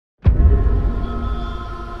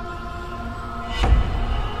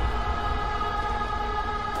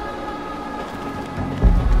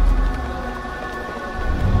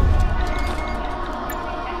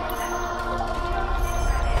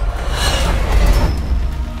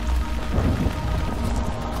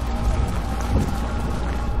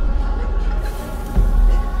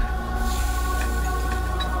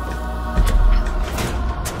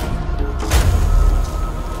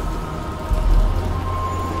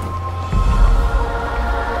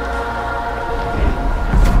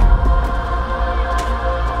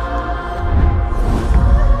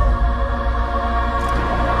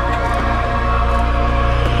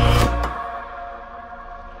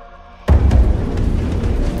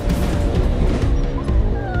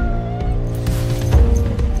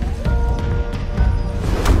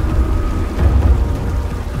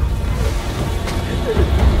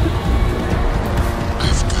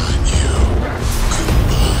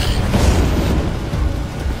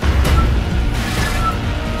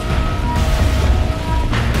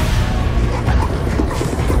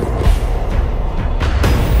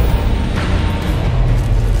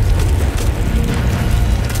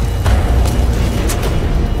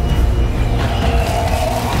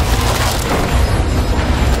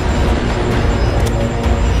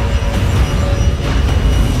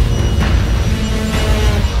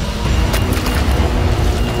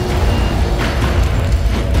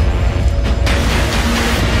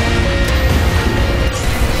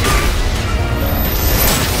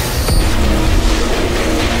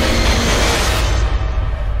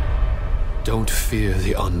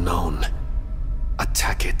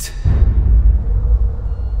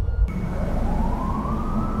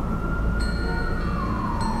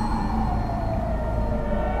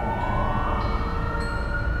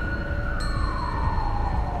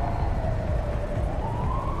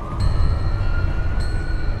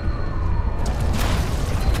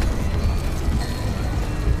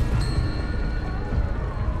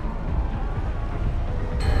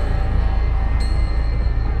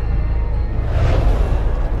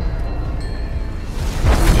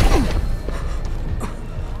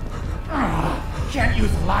Can't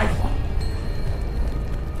use a live one.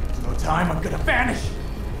 There's no time, I'm gonna vanish.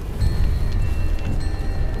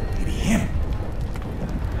 Maybe him.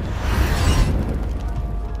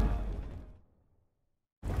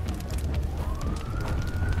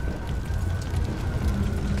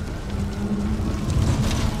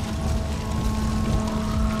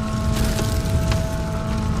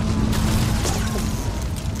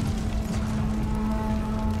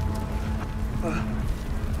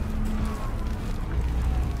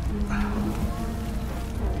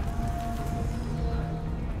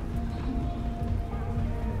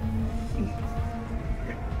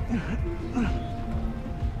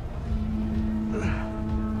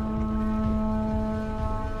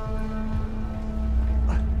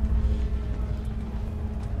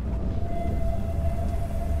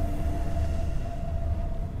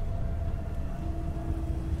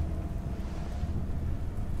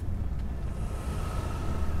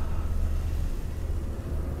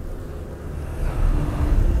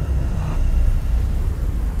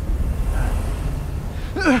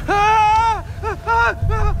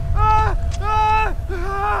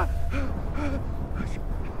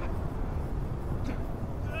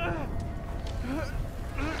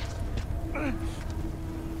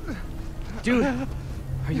 Dude,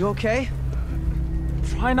 are you okay?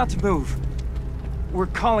 Try not to move. We're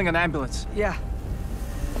calling an ambulance. Yeah.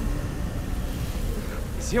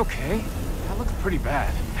 Is he okay? That looks pretty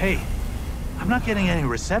bad. Hey, I'm not getting any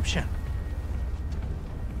reception.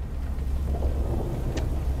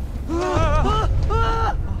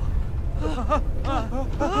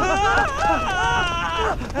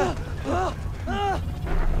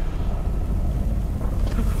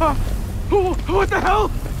 What the hell?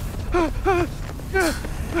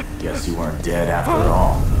 Guess you weren't dead after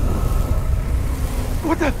all.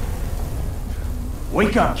 What the?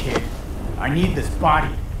 Wake up, kid. I need this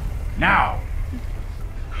body. Now!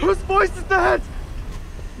 Whose voice is that?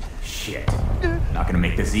 Shit. Not gonna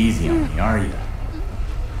make this easy on me, are you?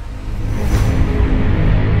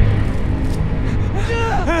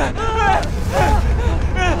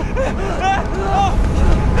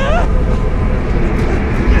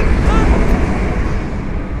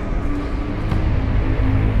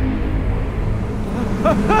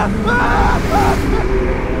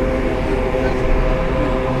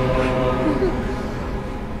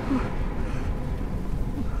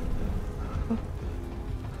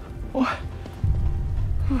 What?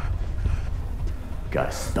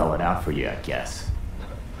 Gotta spell it out for you, I guess.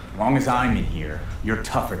 As long as I'm in here, you're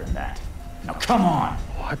tougher than that. Now come on!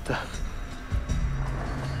 What the?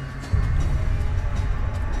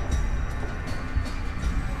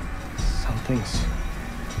 Something's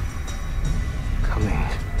coming.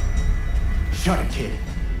 Shut it, kid.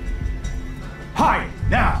 Hide,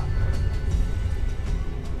 now!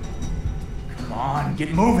 Come on,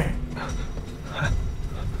 get moving!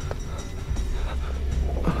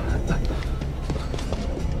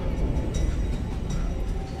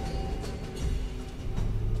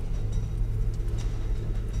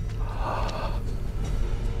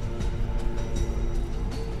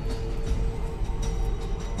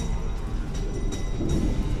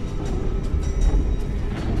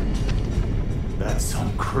 That's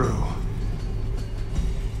some crew.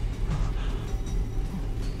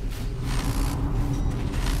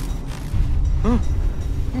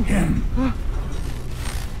 Him.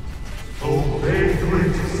 O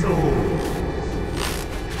vagrant soul,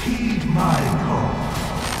 heed my call.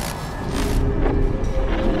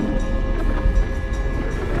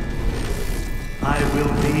 I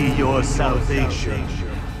will be your salvation,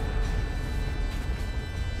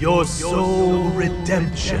 your soul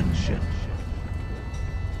redemption.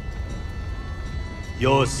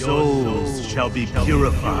 Your souls shall be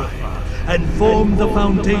purified and form the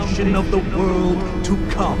foundation of the world to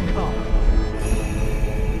come.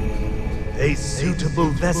 A suitable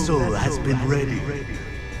vessel has been ready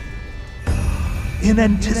in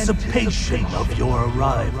anticipation of your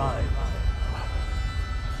arrival.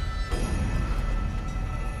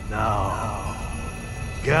 Now,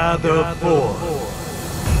 gather forth.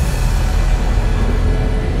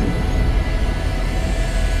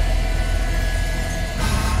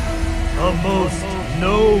 A most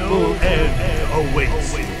noble end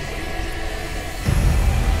awaits you.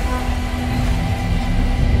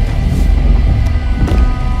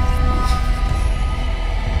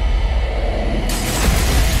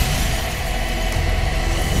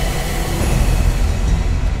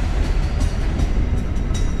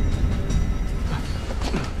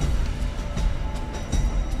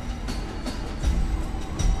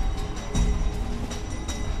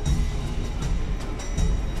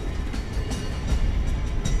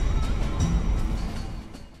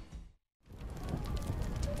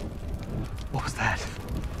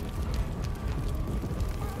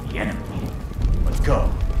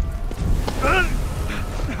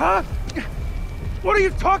 What are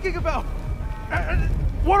you talking about?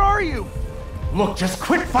 What are you? Look, just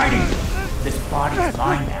quit fighting! This body's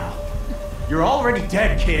mine now. You're already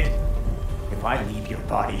dead, kid. If I leave your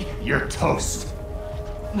body, you're toast.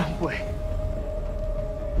 No way.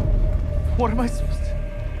 What am I supposed to...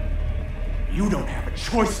 You don't have a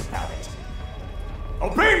choice about it.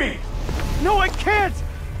 Obey me! No, I can't!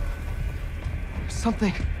 There's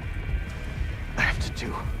something I have to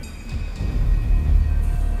do.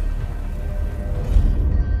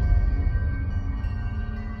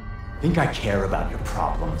 Think I care about your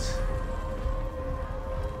problems?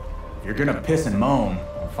 If you're gonna piss and moan,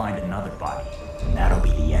 we'll find another body, and that'll be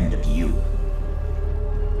the end of you.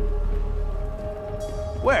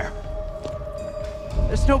 Where?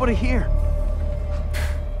 There's nobody here.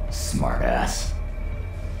 Smart ass.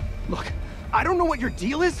 Look, I don't know what your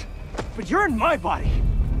deal is, but you're in my body.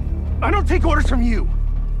 I don't take orders from you.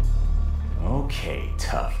 Okay,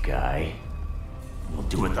 tough guy. We'll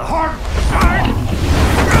do it the hard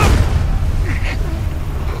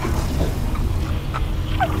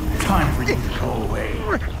time for you to go away.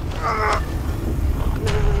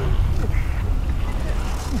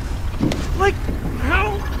 Like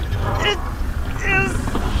how it is.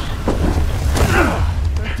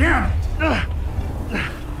 Damn it!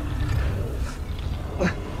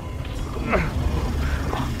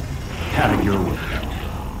 Have it your way.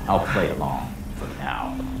 I'll play along for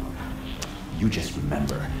now. You just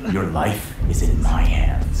remember, your life is in my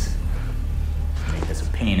hands. Make this a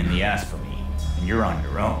pain in the ass for me, and you're on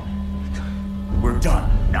your own. We're done.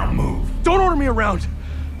 Now move. Don't order me around.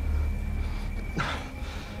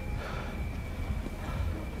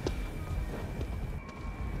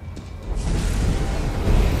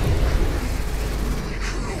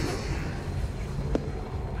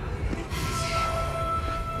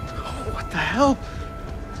 What the hell?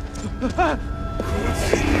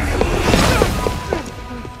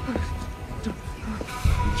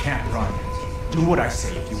 You can't run. Do what I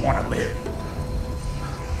say if you want to live.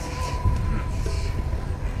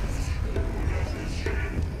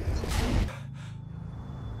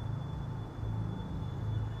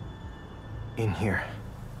 In here.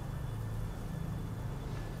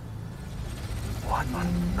 What on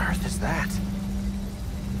earth is that?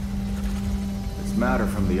 It's matter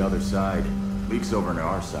from the other side. Leaks over to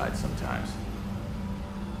our side sometimes.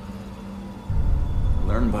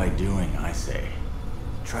 Learn by doing, I say.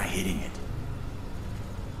 Try hitting it.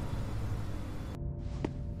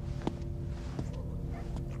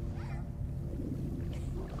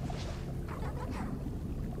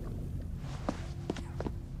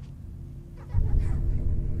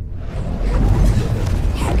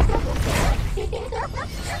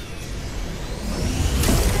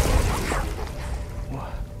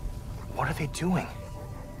 What are they doing?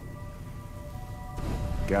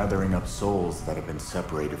 Gathering up souls that have been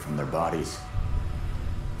separated from their bodies.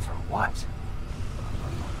 For what?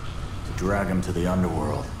 To drag them to the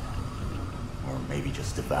underworld. Or maybe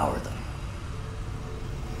just devour them.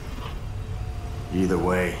 Either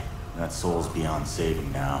way, that soul's beyond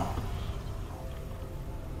saving now.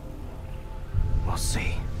 We'll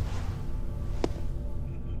see.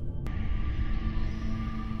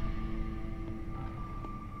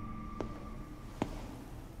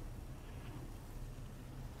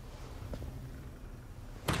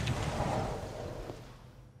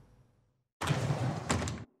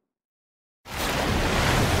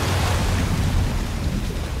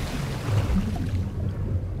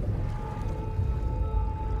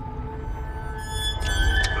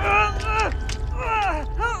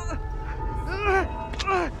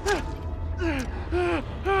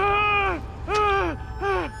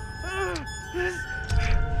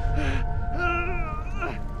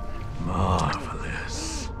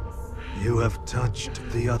 Marvelous. You have touched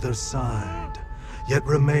the other side, yet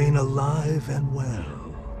remain alive and well.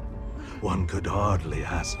 One could hardly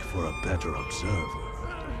ask for a better observer.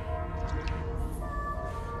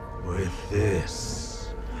 With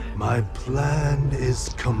this, my plan is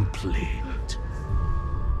complete.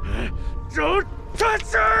 Don't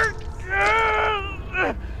touch her!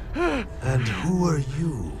 And who are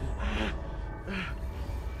you?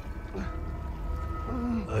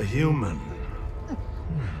 A human.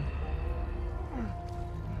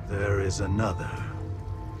 There is another.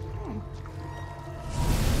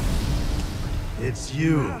 It's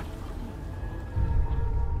you.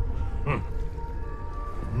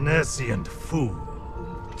 Nescient fool.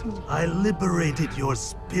 I liberated your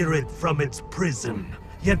spirit from its prison,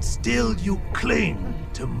 yet still you cling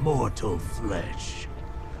to mortal flesh.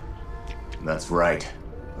 That's right.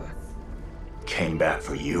 Came back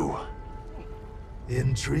for you.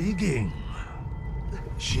 Intriguing.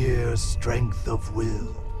 sheer strength of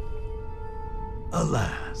will.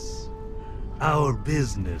 Alas, our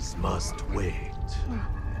business must wait.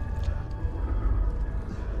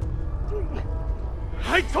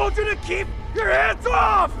 I told you to keep your hands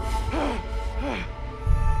off!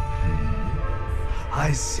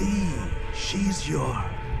 I see. She's still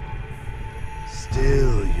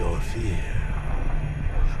your fear.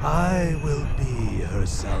 I will be her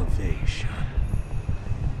salvation.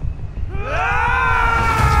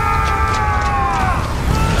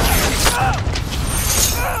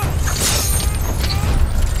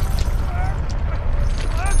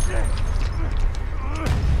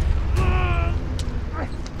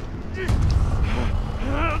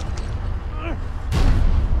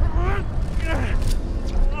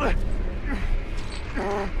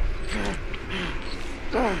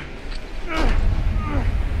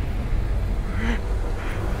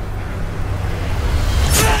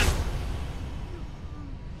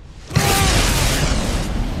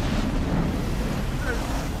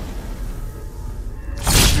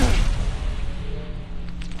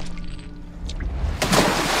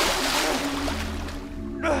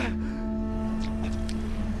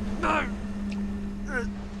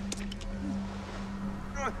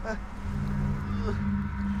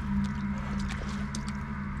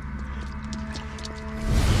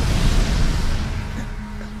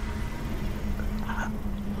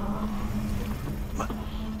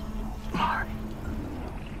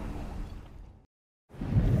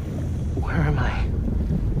 Where am I?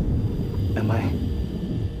 Am I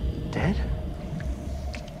dead?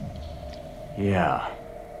 Yeah.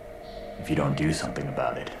 If you don't do something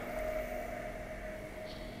about it.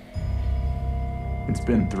 It's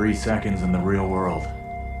been 3 seconds in the real world.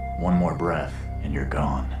 One more breath, and you're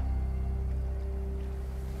gone.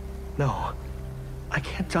 No, I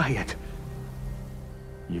can't die yet.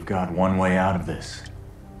 You've got one way out of this.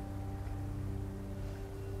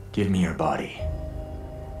 Give me your body.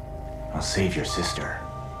 I'll save your sister.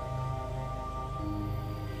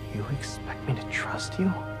 You expect me to trust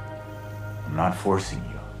you? I'm not forcing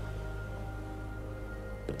you.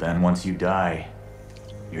 But then once you die,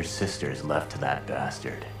 your sister's left to that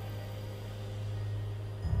bastard.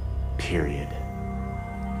 Period.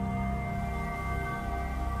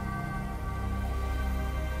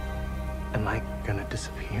 Am I gonna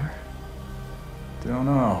disappear? Don't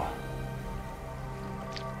know.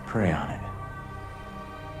 Pray on it.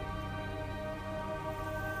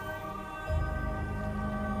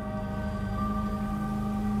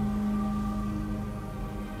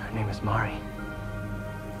 Her name is Mari.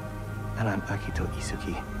 And I'm Akito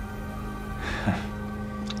Isuki.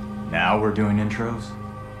 Now we're doing intros?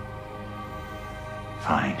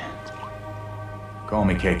 Fine. Call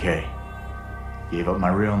me KK. Gave up my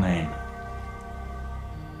real name.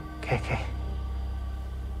 KK.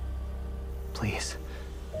 Please.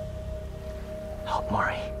 Help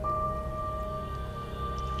Mari.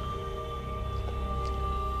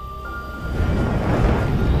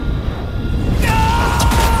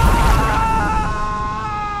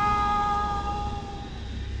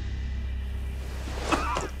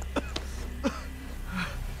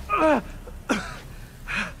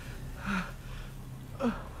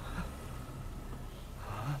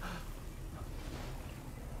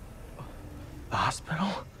 The hospital?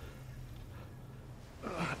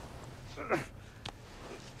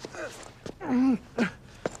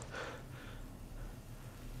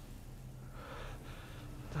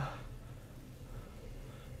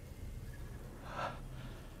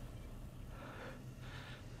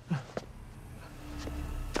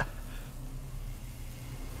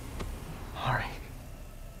 Mari.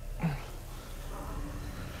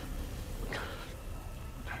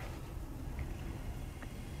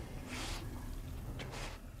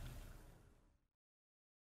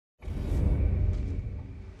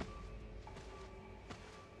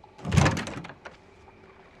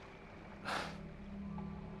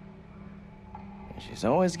 She's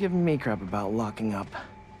always giving me crap about locking up.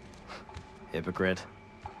 Hypocrite.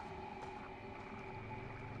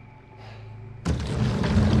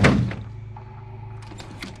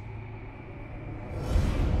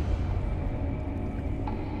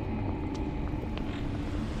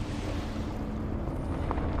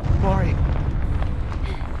 Mari.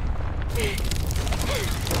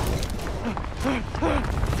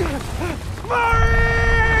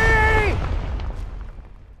 Mari!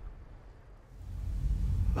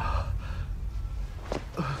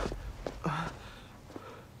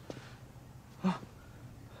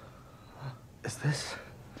 Is this?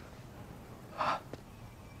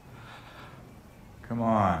 Come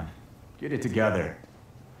on. Get it together.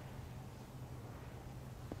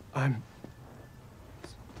 I'm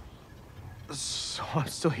I'm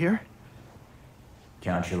still here?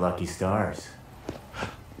 Count your lucky stars.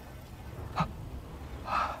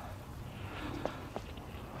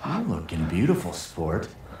 You're looking beautiful, sport.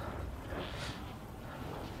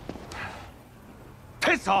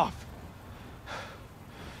 Piss off!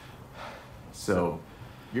 So,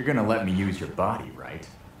 you're gonna let me use your body, right?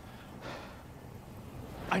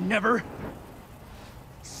 I never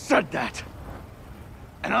said that.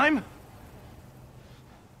 And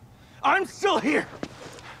I'm still here.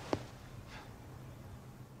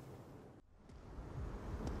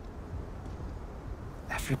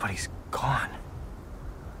 Everybody's gone.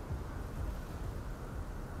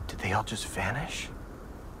 Did they all just vanish?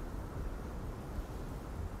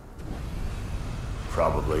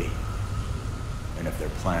 Probably. And if their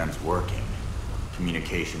plan's working,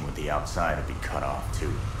 communication with the outside would be cut off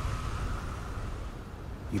too.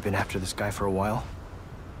 You've been after this guy for a while?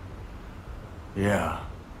 Yeah.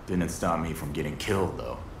 Didn't stop me from getting killed,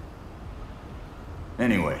 though.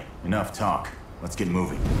 Anyway, enough talk. Let's get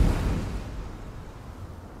moving.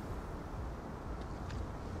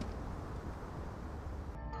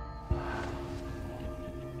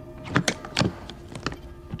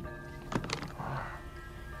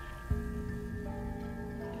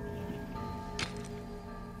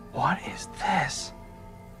 What is this?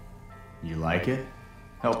 You like it?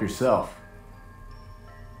 Help yourself.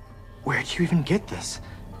 Where'd you even get this?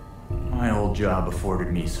 My old job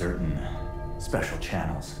afforded me certain special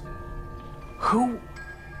channels. Who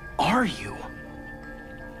are you?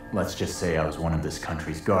 Let's just say I was one of this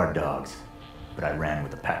country's guard dogs, but I ran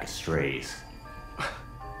with a pack of strays.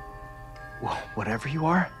 Well, whatever you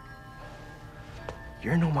are,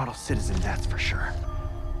 you're no model citizen, that's for sure.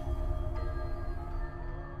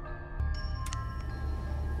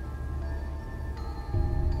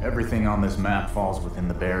 Everything on this map falls within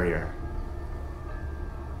the barrier.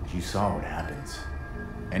 You saw what happens.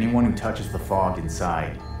 Anyone who touches the fog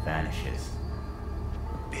inside vanishes.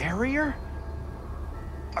 Barrier?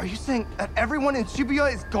 Are you saying that everyone in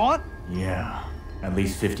Shibuya is gone? Yeah. At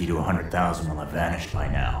least 50 to 100,000 will have vanished by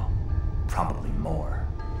now. Probably more.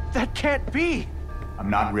 That can't be! I'm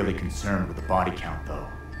not really concerned with the body count, though.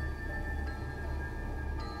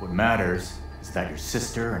 What matters is that your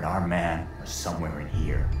sister and our man are somewhere in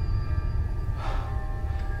here.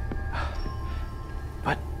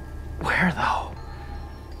 But where, though?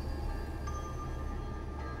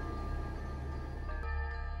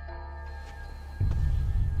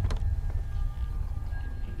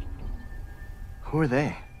 Who are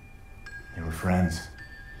they? They were friends.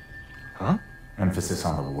 Huh? Emphasis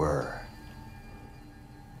on the were.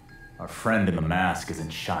 Our friend in the mask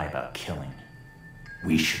isn't shy about killing.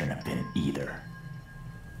 We shouldn't have been either.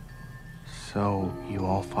 So, you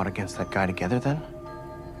all fought against that guy together, then?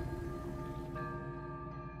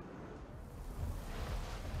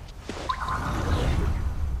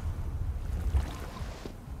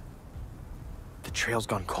 The trail's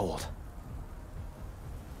gone cold.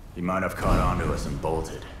 He might have caught on to us and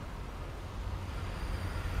bolted.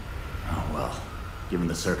 Oh well, given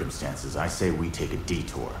the circumstances, I say we take a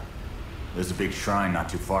detour. There's a big shrine not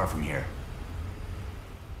too far from here.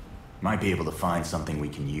 Might be able to find something we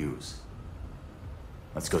can use.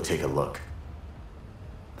 Let's go take a look.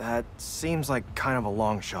 That seems like kind of a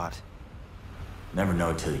long shot. Never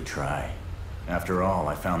know till you try. After all,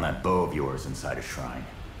 I found that bow of yours inside a shrine.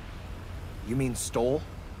 You mean stole?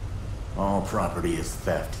 All property is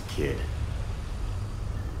theft, kid.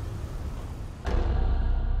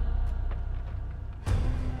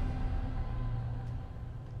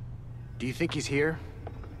 Do you think he's here?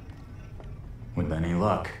 With any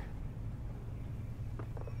luck.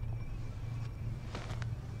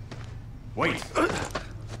 Wait!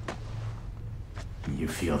 You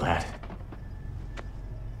feel that?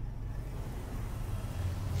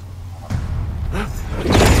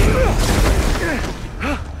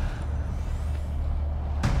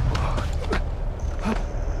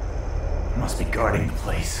 Must be guarding the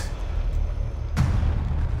place.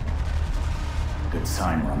 Good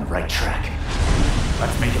sign we're on the right track.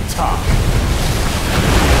 Let's make him talk.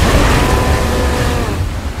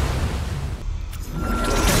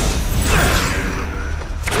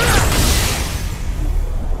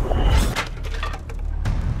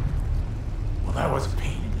 Well, that was a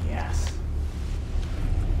pain in the ass.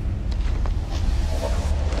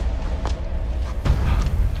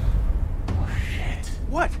 Oh, shit.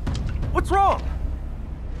 What? What's wrong?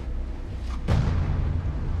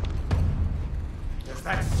 Does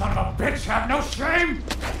that son of a bitch have no shame?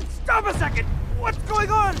 Stop a second! What's going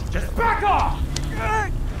on? Just back off!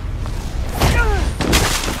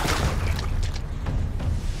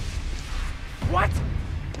 What?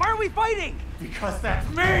 Why are we fighting? Because that's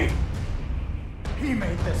me! He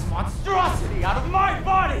made this monstrosity out of my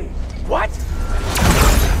body! What?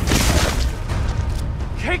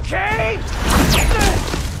 KK!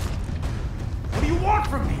 What do you want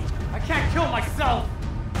from me? I can't kill myself!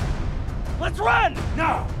 Let's run!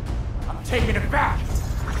 No! I'm taking it back!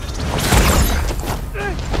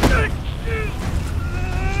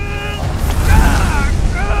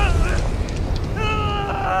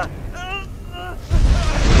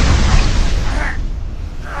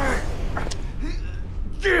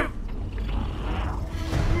 Give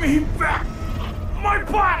me back my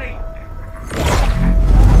body!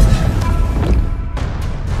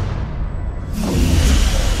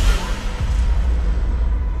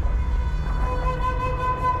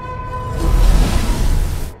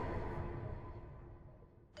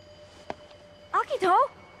 Akito?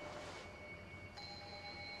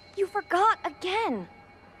 You forgot again.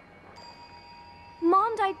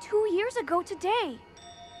 Mom died 2 years ago today.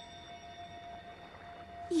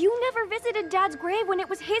 You never visited Dad's grave when it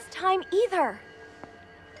was his time either.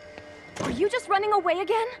 Are you just running away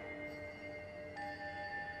again?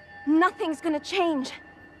 Nothing's gonna change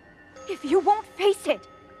if you won't face it.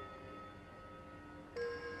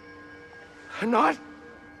 I'm not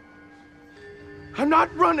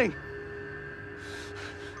running.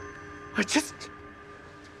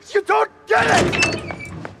 You don't get it!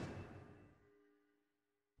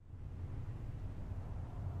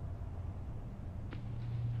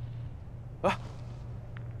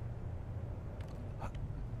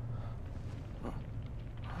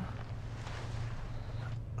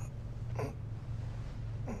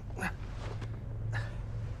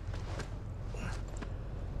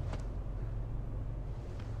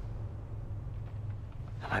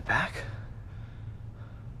 Am I back?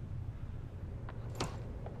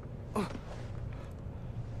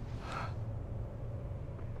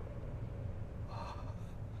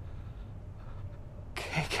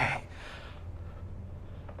 KK.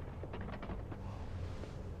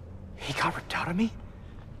 He got ripped out of me?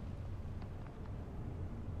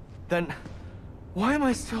 Then why am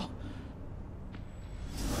I still...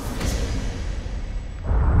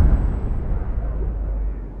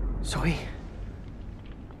 Zoe...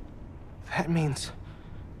 That means...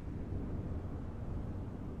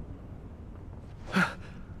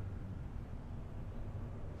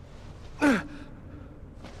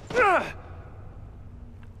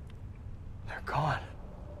 They're gone.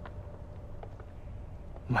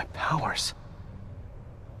 My powers.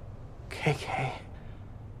 KK.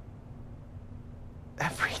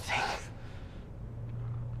 Everything.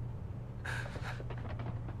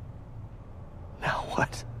 Now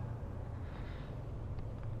what?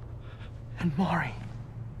 And Mari.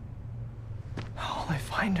 How will I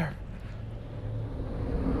find her?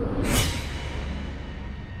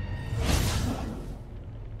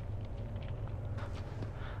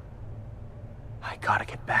 I gotta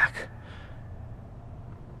get back.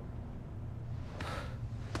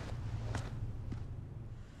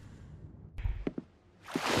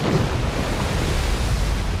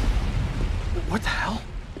 What the hell?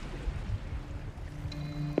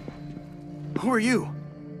 Who are you?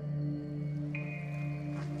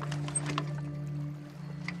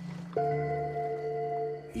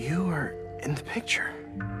 You are in the picture.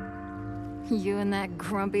 You and that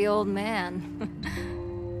grumpy old man.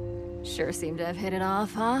 Sure seem to have hit it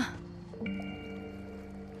off, huh?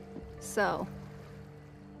 So,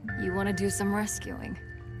 you want to do some rescuing?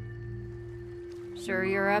 Sure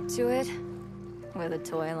you're up to it? With a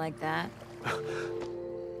toy like that?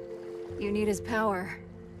 You need his power.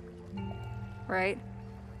 Right?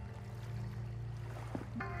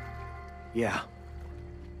 Yeah.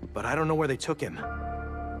 But I don't know where they took him.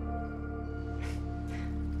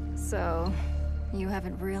 So, you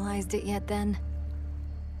haven't realized it yet then?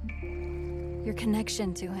 Your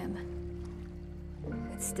connection to him.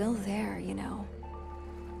 It's still there, you know.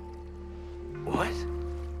 What?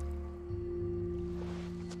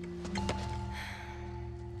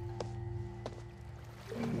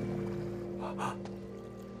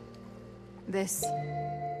 This.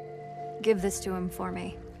 Give this to him for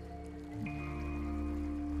me.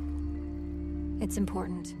 It's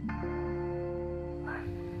important.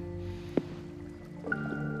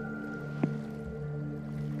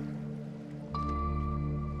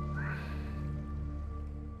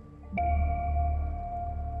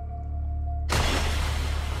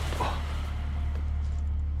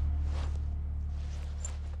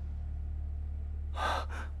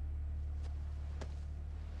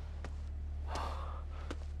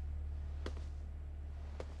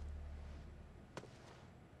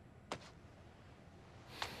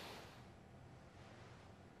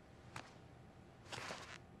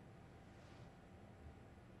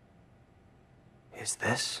 Is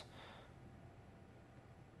this?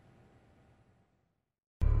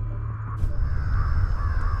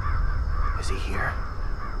 Is he here?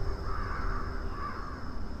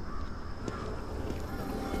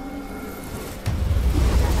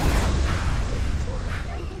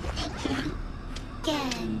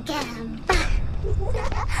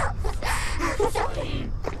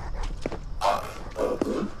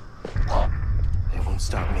 It won't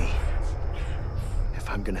stop me. If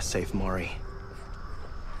I'm gonna save Mari.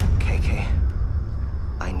 KK,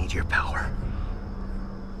 I need your power.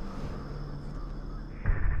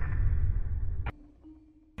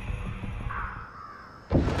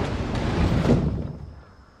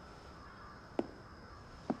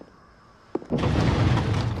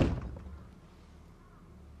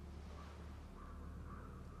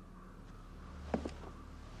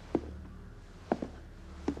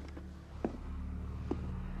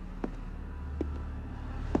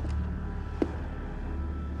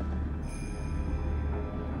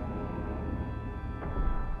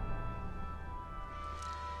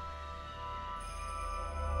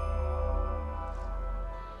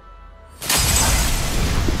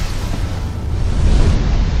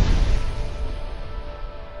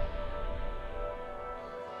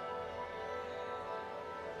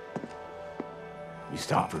 You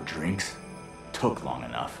stopped for drinks? Took long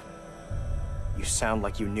enough. You sound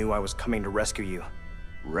like you knew I was coming to rescue you.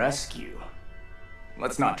 Rescue?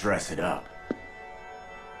 Let's not dress it up.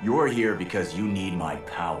 You're here because you need my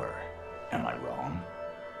power. Am I wrong?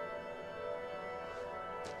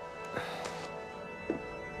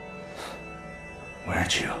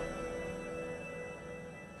 Where'd you?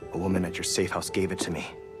 A woman at your safe house gave it to me.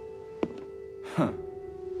 Huh.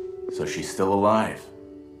 So she's still alive?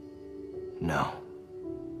 No.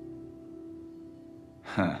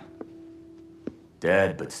 Huh.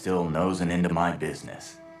 Dead, but still nosing into my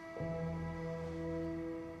business.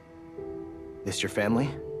 This your family?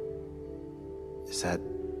 Is that...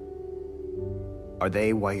 Are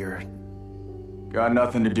they why you're... Got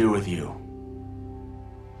nothing to do with you.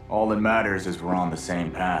 All that matters is we're on the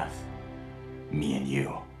same path. Me and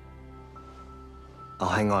you. I'll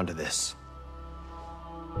hang on to this.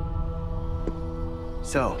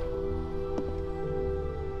 So...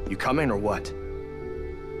 You coming or what?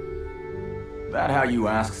 That how you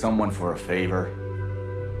ask someone for a favor?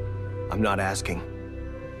 I'm not asking.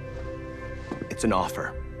 It's an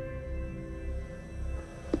offer.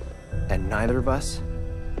 And neither of us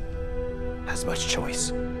has much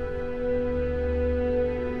choice.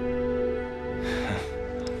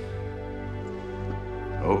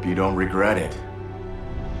 Hope you don't regret it.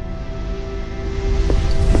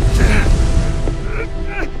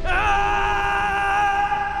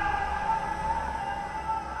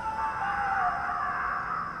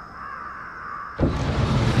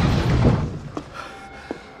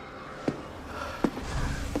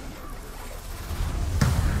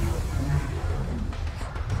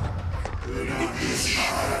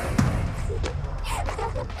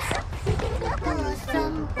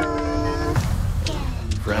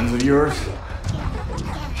 Friends of yours?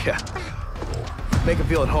 Yeah. Make him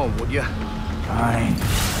feel at home, would you? Fine.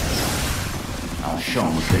 I'll show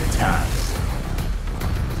him a good time.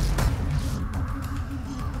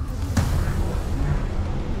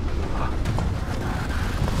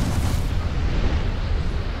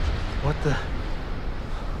 What the...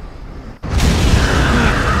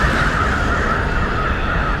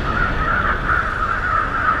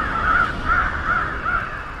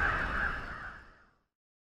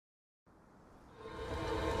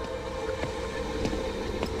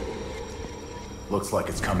 Looks like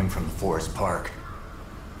it's coming from the Forest Park.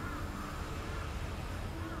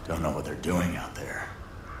 Don't know what they're doing out there.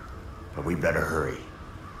 But we better hurry.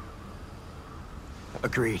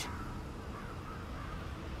 Agreed.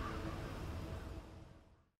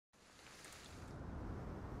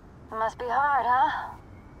 Must be hard, huh?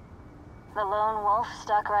 The lone wolf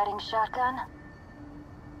stuck riding shotgun?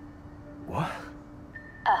 What?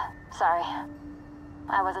 Sorry.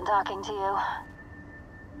 I wasn't talking to you.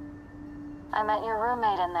 I met your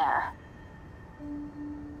roommate in there.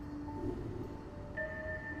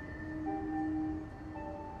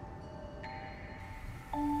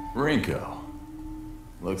 Rinko.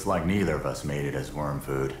 Looks like neither of us made it as worm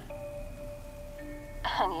food.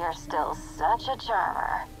 And you're still such a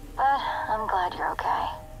charmer. But I'm glad you're okay.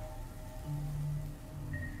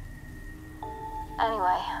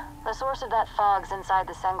 Anyway, the source of that fog's inside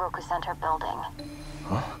the Sengoku Center building.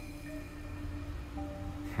 Huh?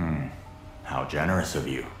 How generous of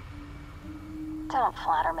you. Don't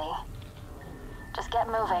flatter me. Just get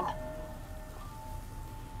moving.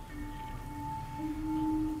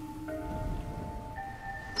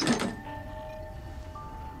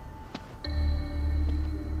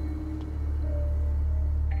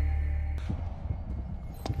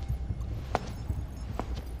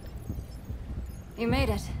 You made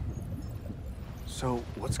it. So,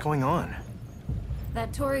 what's going on?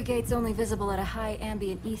 That Torii gate's only visible at a high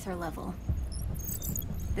ambient ether level.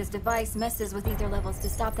 This device messes with ether levels to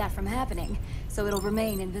stop that from happening, so it'll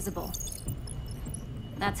remain invisible.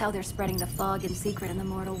 That's how they're spreading the fog in secret in the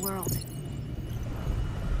mortal world.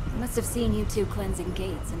 They must have seen you two cleansing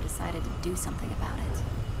gates and decided to do something about it.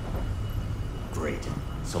 Great.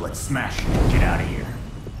 So let's smash it and get out of here.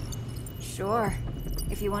 Sure.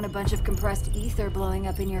 If you want a bunch of compressed ether blowing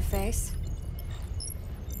up in your face.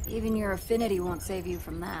 Even your affinity won't save you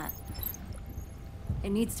from that. It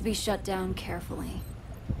needs to be shut down carefully.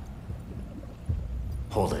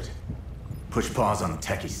 Hold it. Push pause on the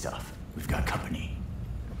techie stuff. We've got company.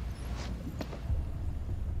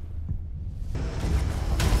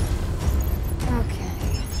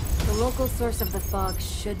 Okay. The local source of the fog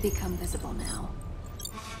should become visible now.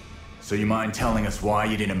 So you mind telling us why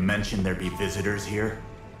you didn't mention there'd be visitors here?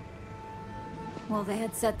 Well, they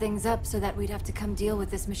had set things up so that we'd have to come deal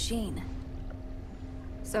with this machine.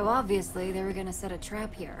 So obviously, they were gonna set a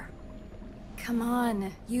trap here. Come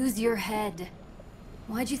on, use your head.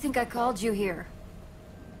 Why'd you think I called you here?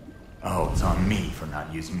 Oh, it's on me for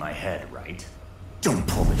not using my head, right? Don't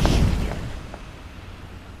pull this shit again.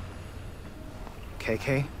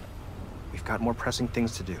 KK, we've got more pressing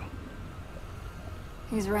things to do.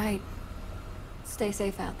 He's right. Stay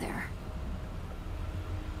safe out there.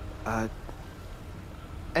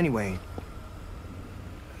 Anyway,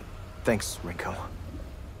 thanks, Rinko.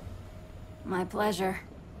 My pleasure.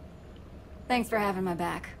 Thanks for having my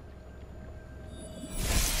back.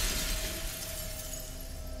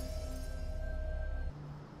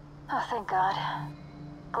 Oh, thank God.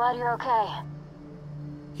 Glad you're okay.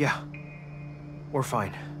 Yeah, we're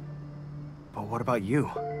fine. But what about you?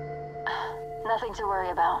 Nothing to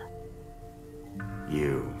worry about.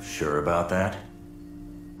 You sure about that?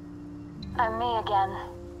 I'm me again.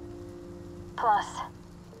 Plus,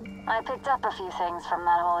 I picked up a few things from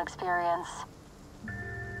that whole experience.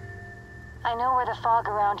 I know where the fog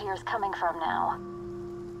around here is coming from now.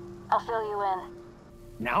 I'll fill you in.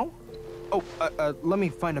 Now? Oh, let me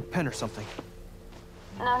find a pen or something.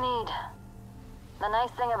 No need. The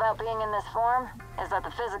nice thing about being in this form is that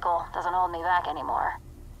the physical doesn't hold me back anymore.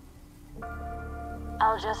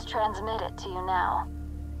 I'll just transmit it to you now.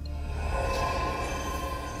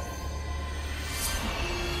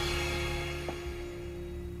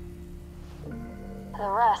 The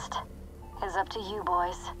rest is up to you,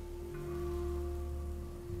 boys.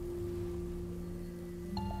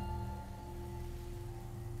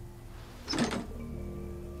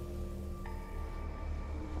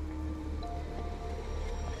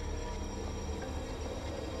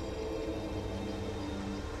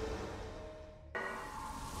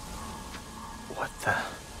 What the?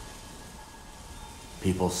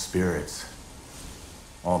 People's spirits.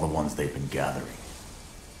 All the ones they've been gathering.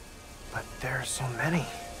 But there are so many.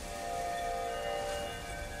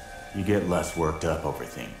 You get less worked up over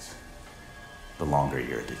things the longer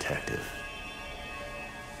you're a detective.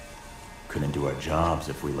 Couldn't do our jobs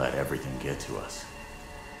if we let everything get to us.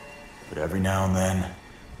 But every now and then,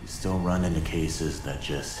 you still run into cases that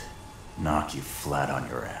just knock you flat on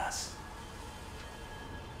your ass.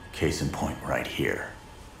 Case in point right here.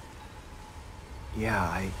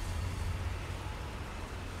 Yeah,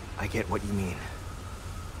 I get what you mean.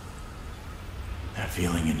 That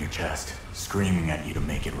feeling in your chest, screaming at you to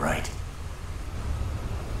make it right.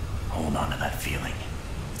 Hold on to that feeling.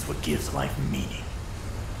 It's what gives life meaning.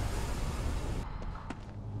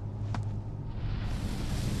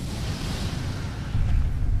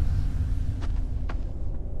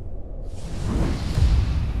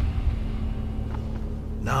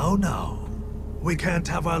 Now. We can't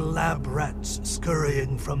have our lab rats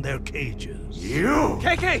scurrying from their cages. You!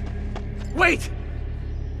 KK! Wait!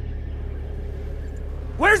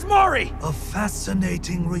 Where's Mari? A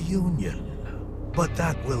fascinating reunion, but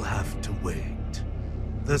that will have to wait.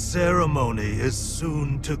 The ceremony is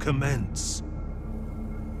soon to commence.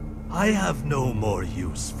 I have no more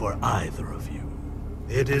use for either of you.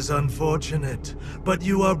 It is unfortunate, but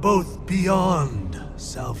you are both beyond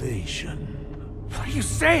salvation. What are you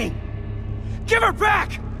saying? Give her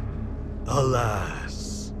back!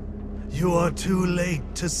 Alas, you are too late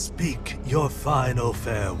to speak your final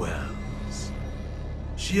farewells.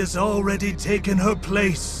 She has already taken her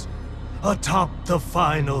place atop the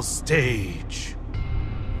final stage.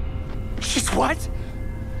 She's what?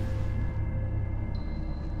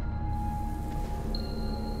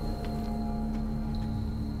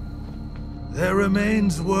 There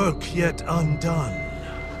remains work yet undone.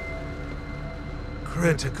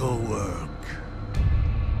 Critical work.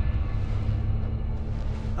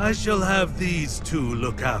 I shall have these two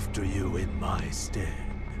look after you in my stead.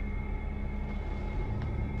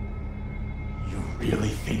 You really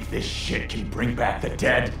think this shit can bring back the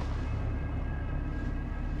dead?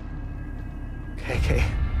 KK.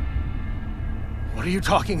 What are you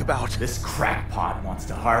talking about? This crackpot wants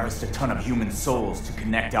to harvest a ton of human souls to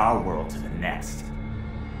connect our world to the next.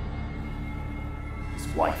 His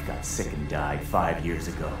wife got sick and died 5 years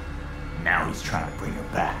ago. Now he's trying to bring her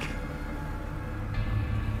back.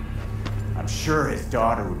 I'm sure his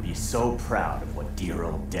daughter would be so proud of what dear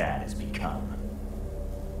old Dad has become.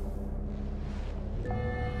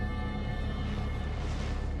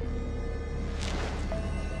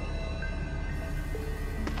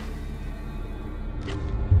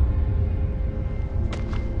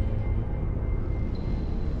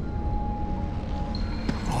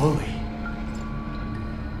 Holy.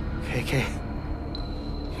 KK.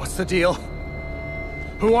 What's the deal?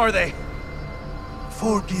 Who are they?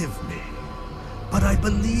 Forgive me, but I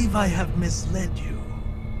believe I have misled you.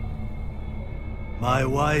 My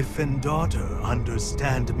wife and daughter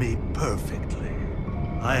understand me perfectly.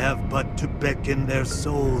 I have but to beckon their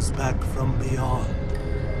souls back from beyond.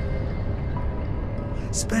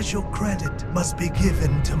 Special credit must be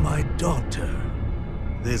given to my daughter.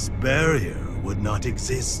 This barrier would not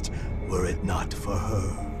exist were it not for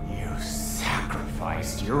her. You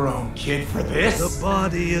sacrificed your own kid for this? The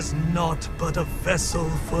body is not but a vessel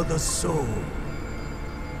for the soul.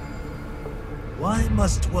 Why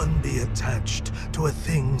must one be attached to a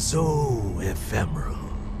thing so ephemeral?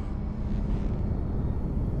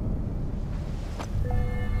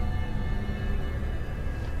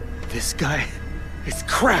 This guy is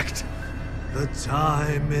cracked. The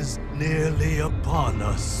time is nearly upon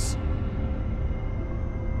us.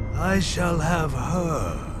 I shall have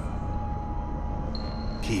her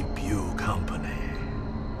keep you company.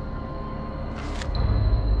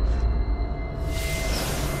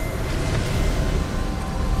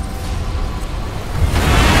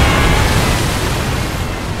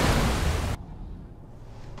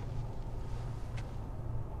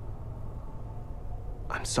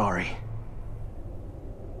 I'm sorry.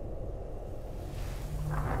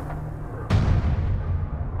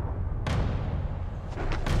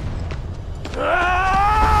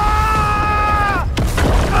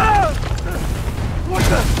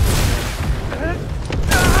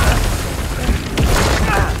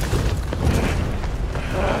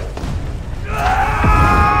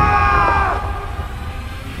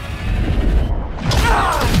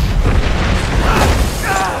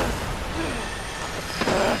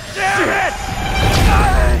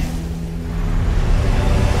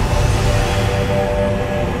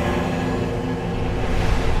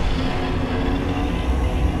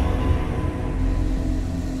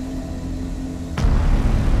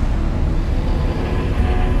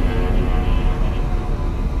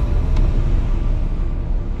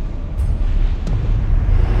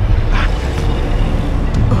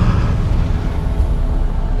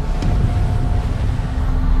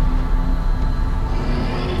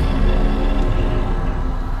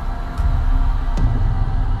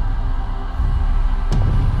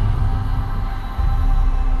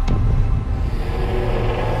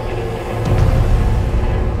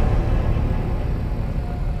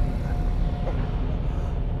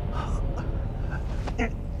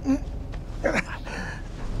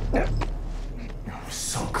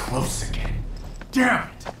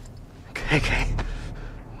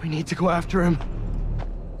 To go after him.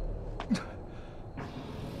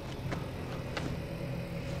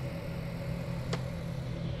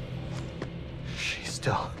 She's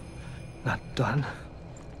still not done.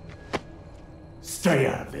 Stay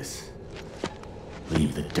out of this.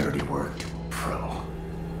 Leave the dirty work to a pro.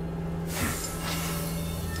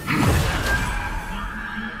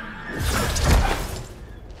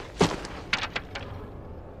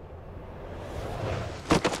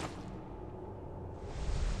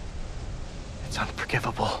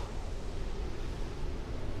 Unforgivable.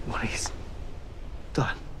 What he's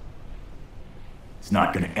done. It's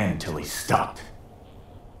not gonna end till he's stopped.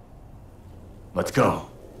 Let's go.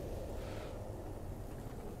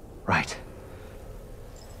 Right.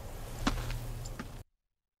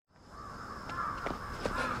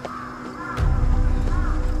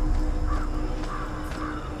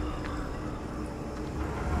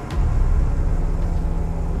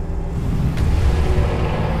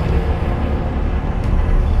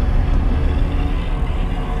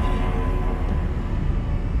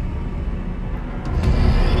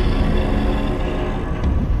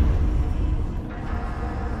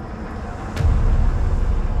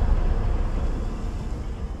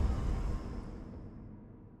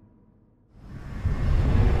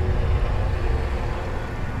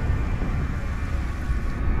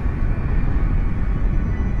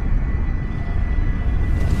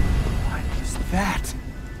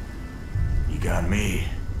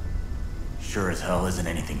 as hell isn't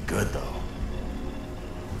anything good, though.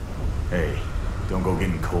 Hey, don't go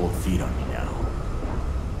getting cold feet on me now.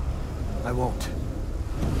 I won't.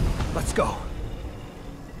 Let's go.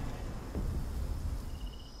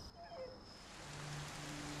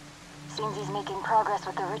 Seems he's making progress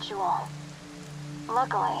with the ritual.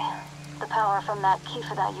 Luckily, the power from that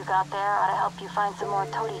Kifa that you got there ought to help you find some more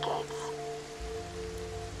Torii gates.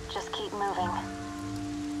 Just keep moving.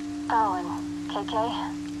 Oh, and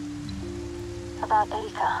KK? About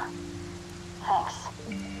Erika. Thanks.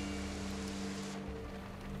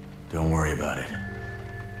 Don't worry about it.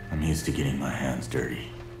 I'm used to getting my hands dirty.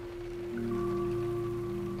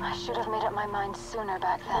 I should have made up my mind sooner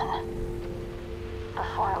back then.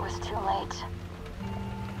 Before it was too late.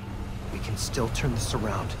 We can still turn this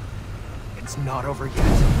around. It's not over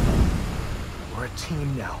yet. We're a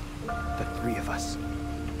team now. The three of us.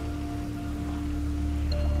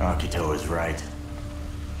 Akito is right.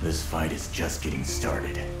 This fight is just getting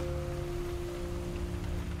started.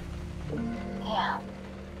 Yeah.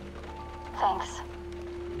 Thanks.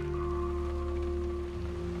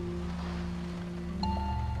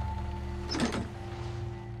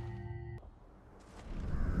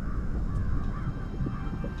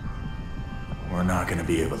 We're not gonna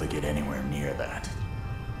be able to get anywhere near that.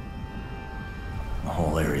 The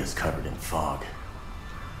whole area's covered in fog.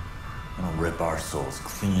 It'll rip our souls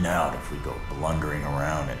clean out if we go blundering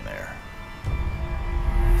around in there.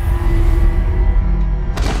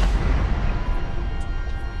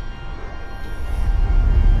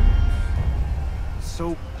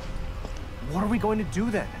 So, what are we going to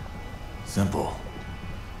do then? Simple.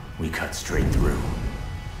 We cut straight through.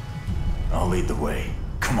 I'll lead the way.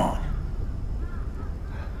 Come on.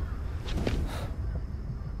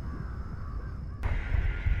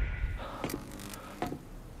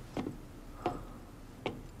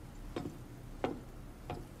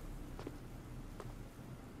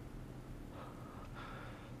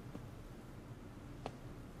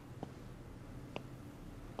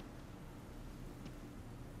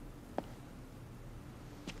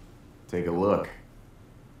 Take a look.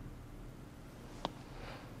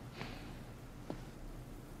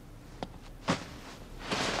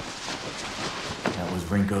 That was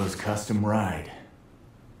Rinko's custom ride.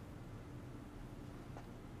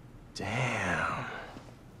 Damn.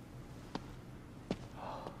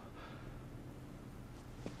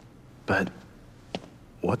 But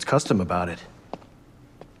what's custom about it?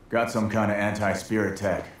 Got some kind of anti-spirit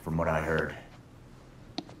tech, from what I heard.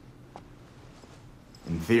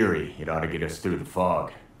 In theory, it ought to get us through the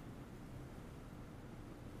fog.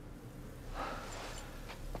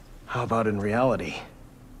 How about in reality?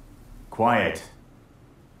 Quiet.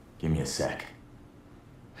 Give me a sec.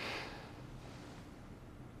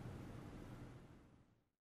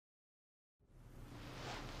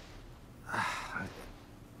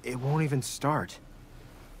 It won't even start.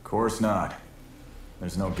 Course not.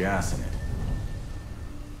 There's no gas in it.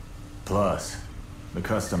 Plus, the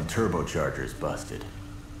custom turbocharger's busted.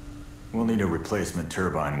 We'll need a replacement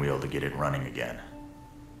turbine wheel to get it running again.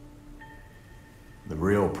 The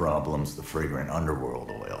real problem's the fragrant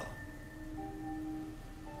underworld oil.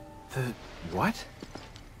 The what?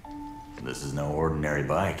 This is no ordinary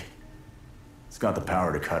bike. It's got the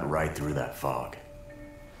power to cut right through that fog.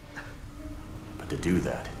 But to do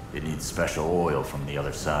that, it needs special oil from the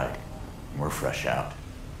other side. We're fresh out.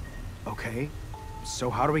 Okay, so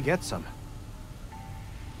how do we get some?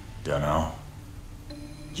 Dunno.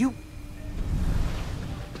 You...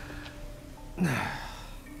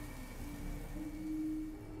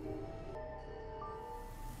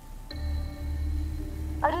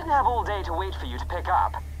 I didn't have all day to wait for you to pick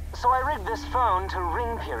up, so I rigged this phone to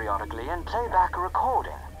ring periodically and play back a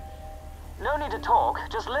recording. No need to talk,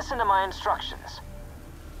 just listen to my instructions.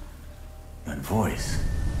 That voice.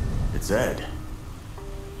 It's Ed.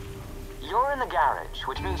 You're in the garage,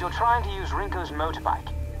 which means you're trying to use Rinko's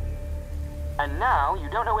motorbike. And now you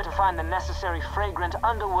don't know where to find the necessary fragrant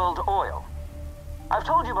underworld oil. I've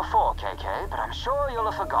told you before, KK, but I'm sure you'll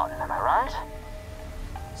have forgotten, am I right?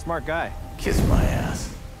 Smart guy. Kiss my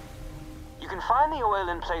ass. You can find the oil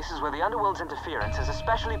in places where the underworld's interference is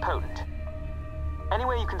especially potent.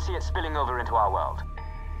 Anywhere you can see it spilling over into our world.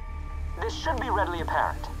 This should be readily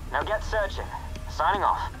apparent. Now get searching. Signing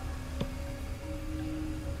off.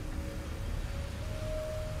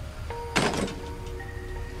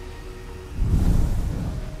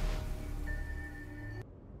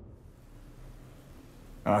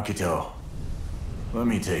 Akito, let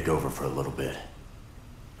me take over for a little bit.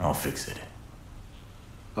 I'll fix it.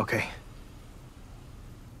 Okay.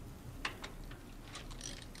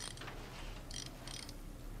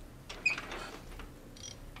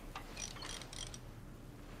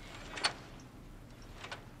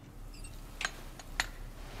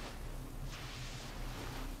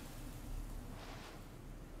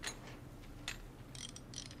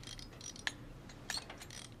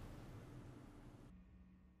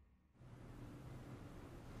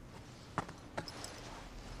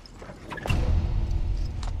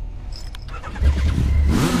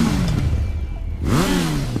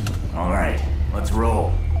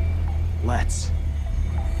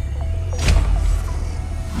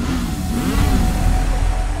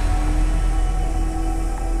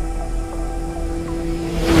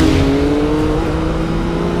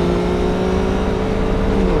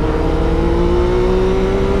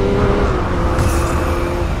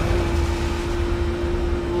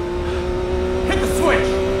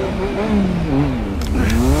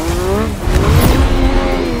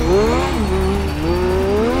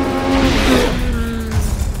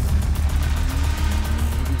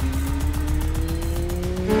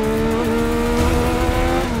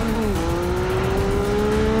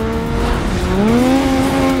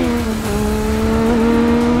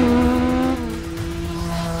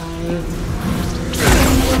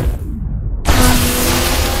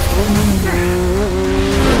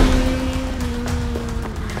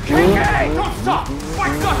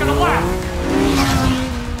 gonna last!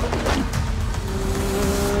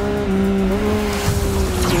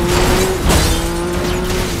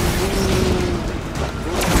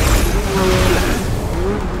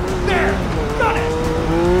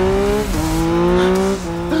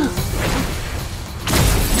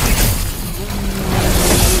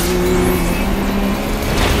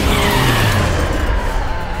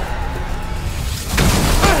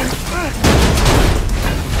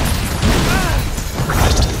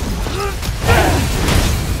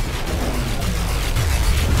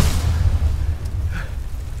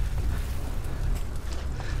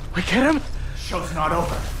 We get him? Show's not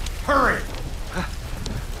over. Hurry!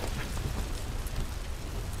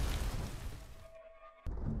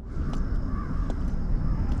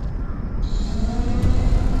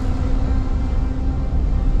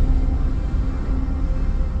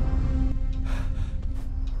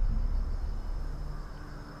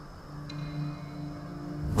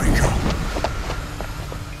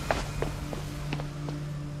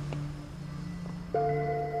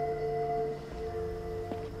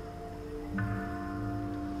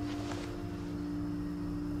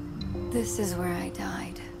 This is where I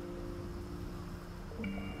died.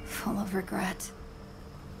 Full of regret.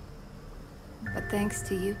 But thanks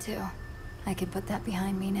to you two, I can put that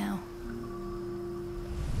behind me now.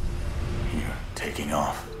 You're taking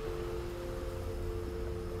off.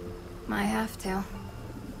 I have to.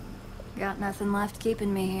 Got nothing left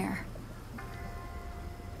keeping me here.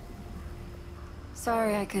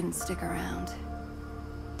 Sorry I couldn't stick around.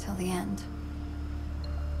 Till the end.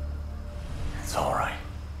 It's all right.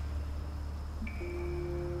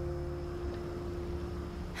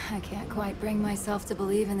 I can't quite bring myself to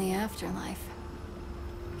believe in the afterlife.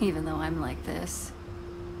 Even though I'm like this.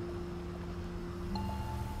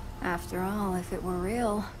 After all, if it were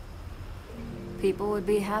real, people would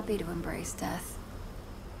be happy to embrace death.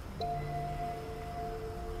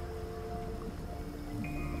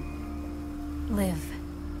 Live.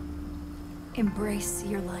 Embrace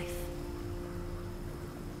your life.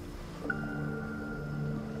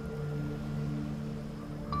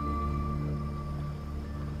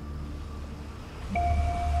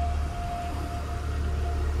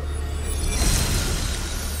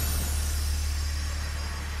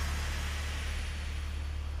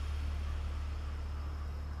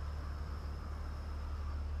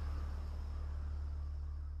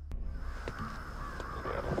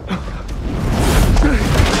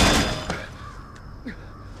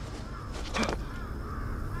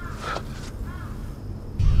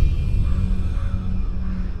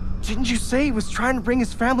 Didn't you say he was trying to bring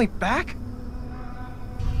his family back?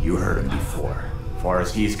 You heard him before. As far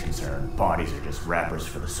as he's concerned, bodies are just wrappers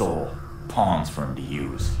for the soul. Pawns for him to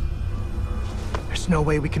use. There's no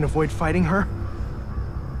way we can avoid fighting her?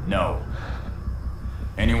 No.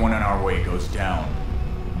 Anyone in our way goes down.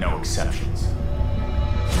 No exceptions.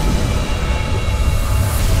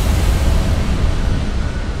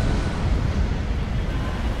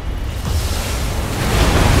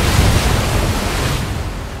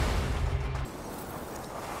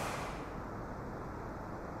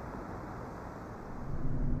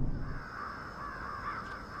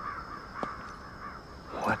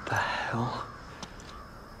 What the hell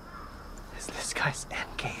is this guy's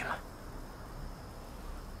endgame?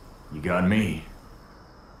 You got me.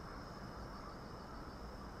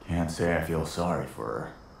 Can't say I feel sorry for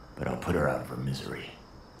her, but I'll put her out of her misery.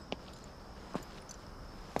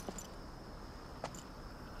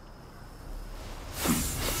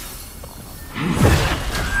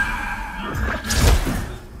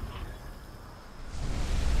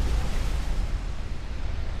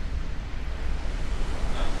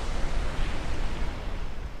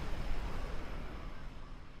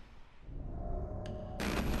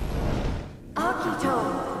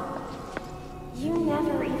 You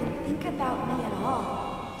never even think about me at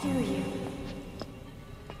all, do you?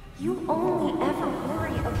 You only ever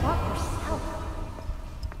worry about yourself.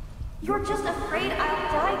 You're just afraid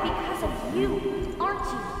I'll die because of you, aren't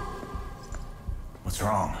you? What's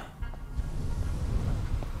wrong?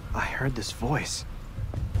 I heard this voice.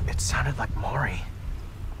 It sounded like Mari.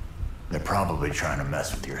 They're probably trying to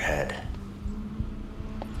mess with your head.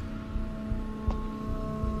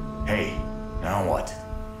 Hey, now what?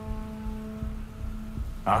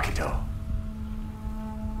 Akito.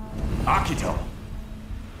 Akito!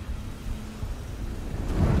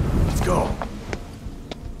 Let's go.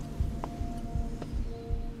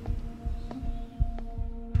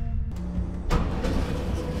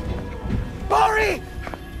 Mari!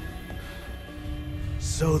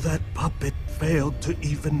 So that puppet failed to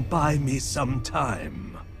even buy me some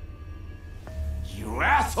time. You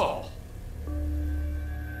asshole!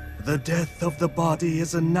 The death of the body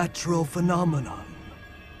is a natural phenomenon.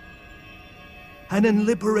 And in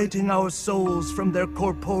liberating our souls from their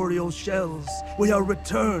corporeal shells, we are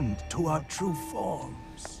returned to our true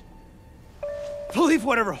forms. Believe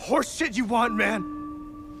whatever horse shit you want, man.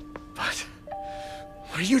 But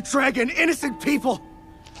when you dragging innocent people,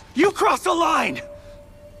 you cross a line!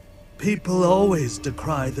 People always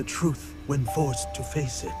decry the truth when forced to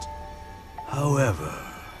face it. However,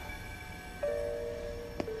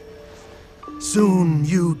 soon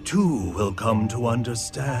you too will come to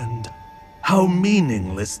understand how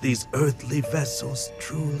meaningless these earthly vessels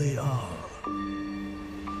truly are.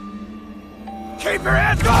 Keep your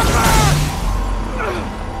hands off her!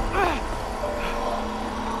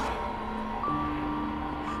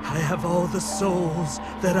 I have all the souls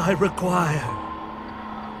that I require.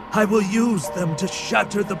 I will use them to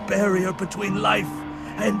shatter the barrier between life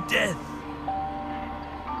and death.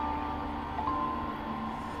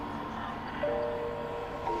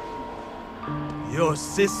 Your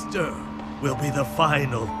sister will be the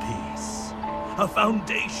final piece. A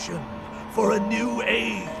foundation for a new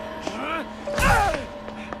age.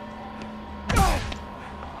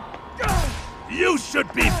 You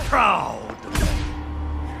should be proud.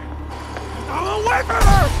 Go away from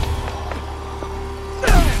her!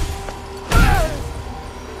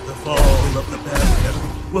 The fall of the barrier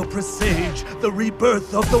will presage the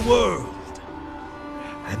rebirth of the world.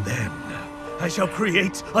 And then I shall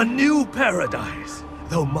create a new paradise,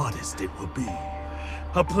 though modest it will be.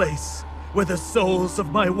 A place where the souls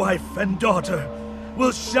of my wife and daughter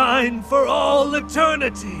will shine for all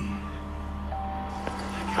eternity.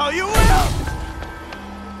 How you will!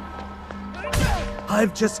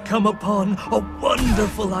 I've just come upon a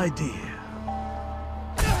wonderful idea.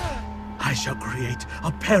 I shall create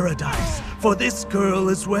a paradise for this girl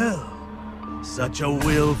as well. Such a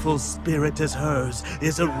willful spirit as hers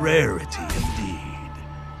is a rarity indeed.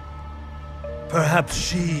 Perhaps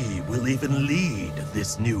she will even lead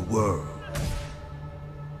this new world.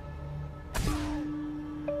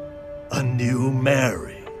 A new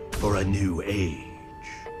Mary for a new age.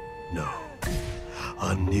 No,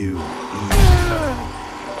 a new Eve.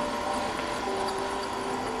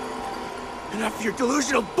 Enough of your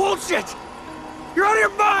delusional bullshit! You're out of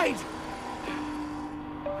your mind!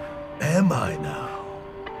 Am I now?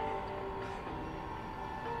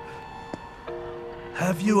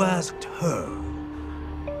 Have you asked her?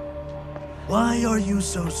 Why are you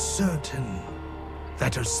so certain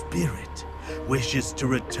that her spirit wishes to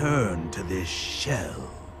return to this shell?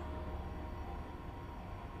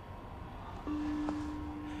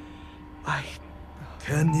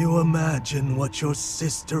 Can you imagine what your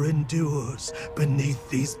sister endures beneath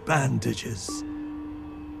these bandages?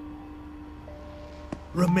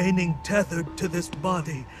 Remaining tethered to this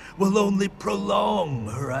body will only prolong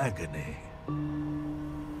her agony.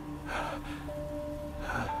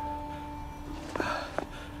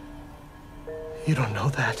 You don't know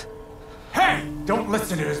that. Hey! Don't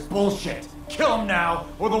listen to this bullshit! Kill him now,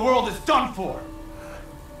 or the world is done for!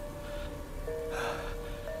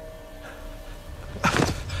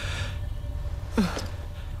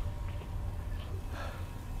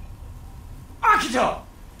 Akito!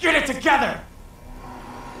 Get it together!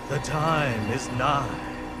 The time is nigh.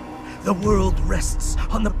 The world rests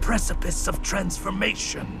on the precipice of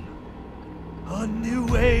transformation. A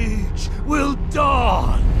new age will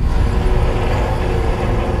dawn!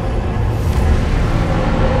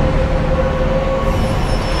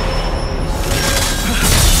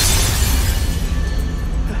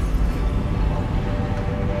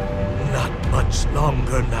 Not much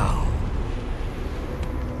longer now.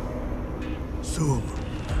 Soon,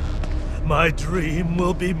 my dream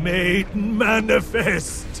will be made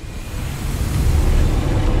manifest.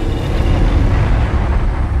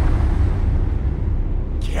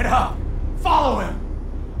 Get up! Follow him!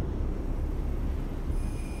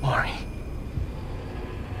 Mari,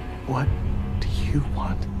 what do you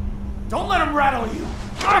want? Don't let him rattle you!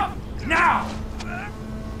 Up! Now!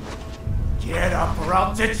 Get up or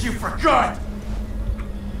I'll ditch you for good!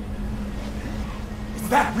 Is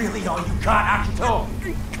that really all you got, Akito?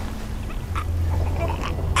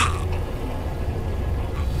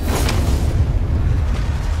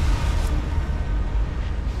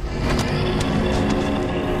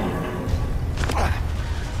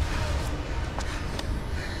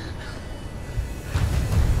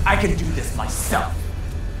 I can do this myself.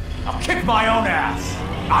 I'll kick my own ass.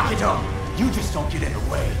 Akito, you just don't get in the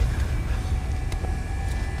way.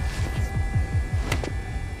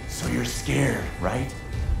 So you're scared, right?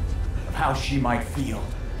 Of how she might feel.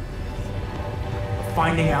 Of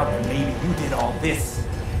finding out that maybe you did all this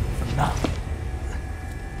for nothing.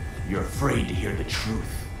 You're afraid to hear the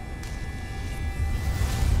truth.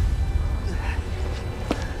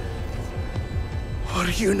 What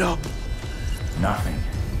do you know? Nothing.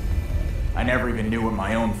 I never even knew what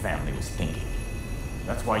my own family was thinking.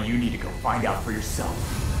 That's why you need to go find out for yourself.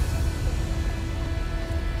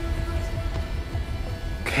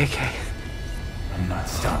 KK. I'm not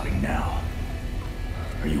stopping now.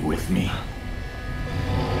 Are you with me?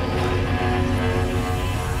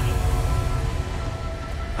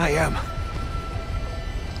 I am.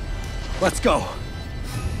 Let's go.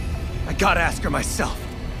 I gotta ask her myself.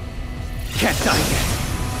 Can't die yet.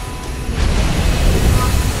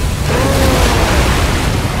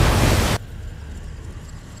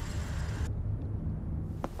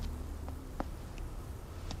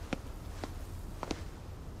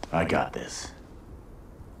 I got this.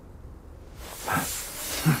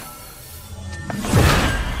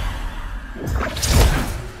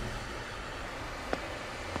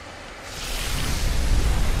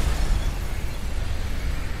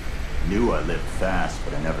 Knew I lived fast,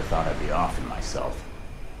 but I never thought I'd be offing myself.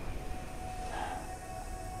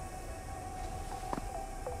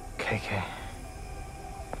 KK.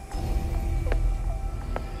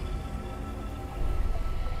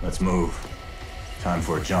 Let's move. Time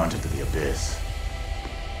for a jaunt into the abyss.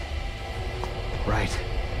 Right.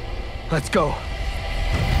 Let's go.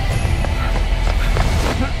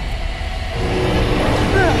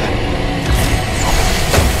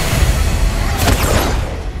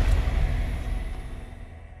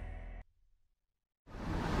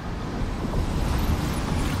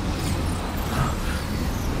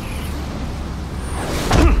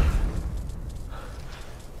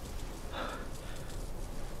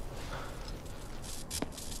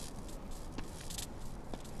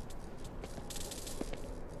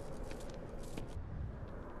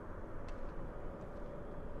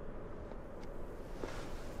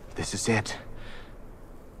 This is it.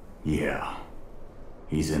 Yeah.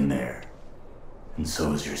 He's in there. And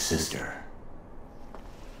so is your sister.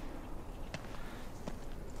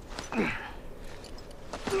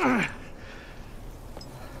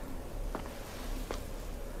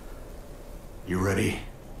 You ready?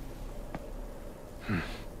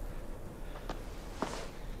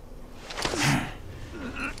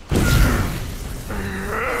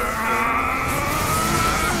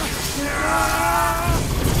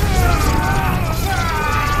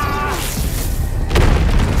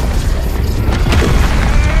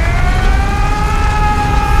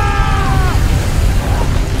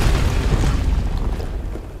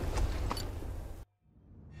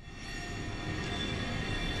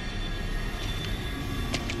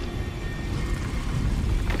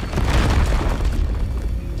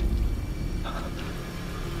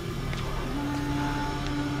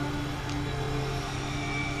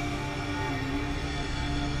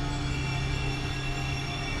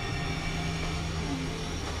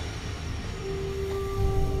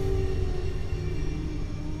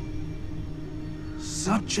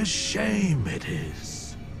 Such a shame it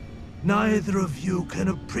is. Neither of you can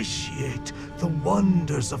appreciate the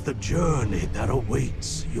wonders of the journey that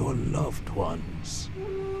awaits your loved ones.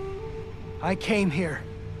 I came here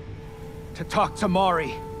to talk to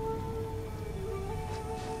Mari.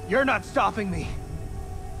 You're not stopping me.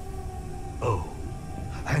 Oh,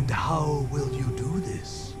 and how will you do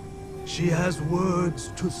this? She has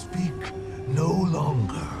words to speak no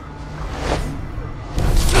longer.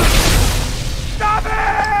 Stop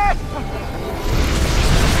it!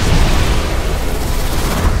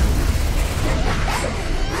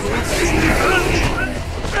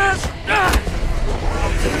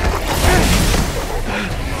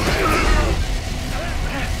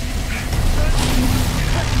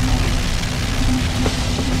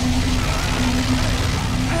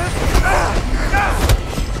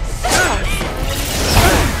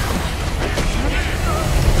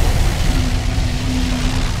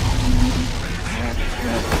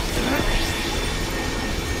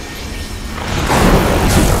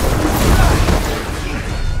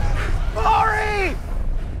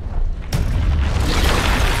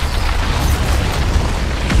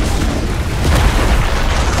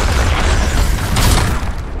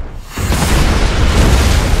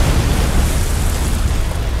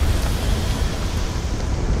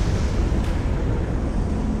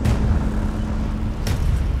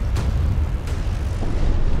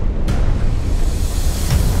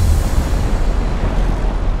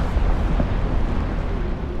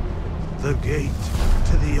 The gate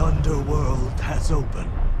to the underworld has opened.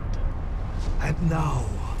 And now,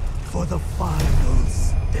 for the final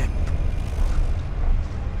step.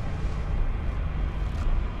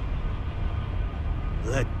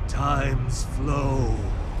 Let times flow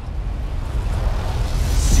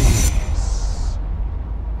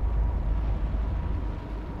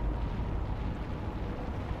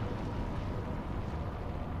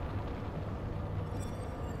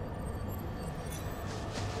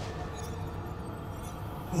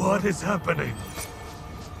What is happening?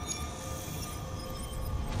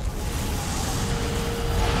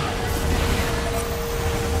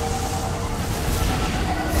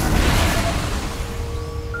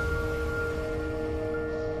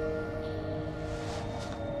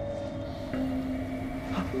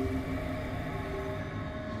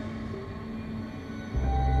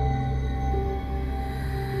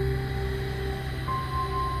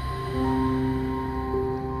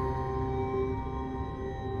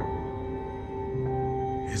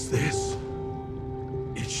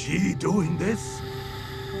 Is she doing this?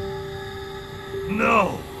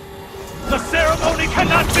 No! The ceremony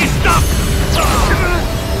cannot be stopped!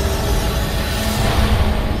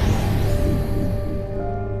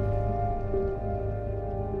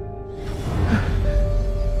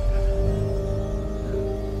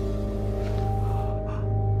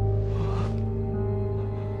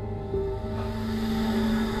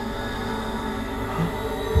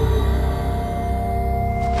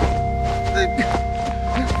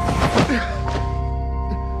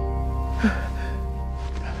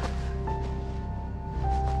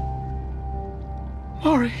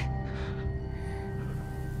 Mori.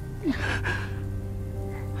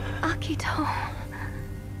 Akito.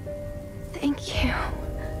 Thank you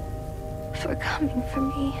for coming for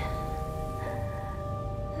me.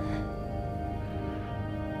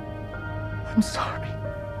 I'm sorry.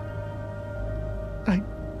 I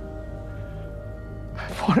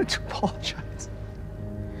wanted to apologize.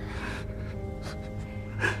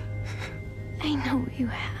 I know you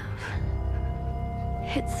have.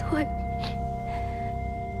 It's what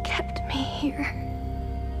kept me here.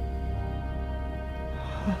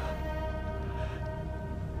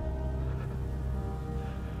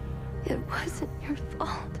 It wasn't your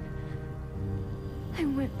fault. I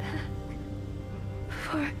went back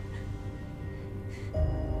for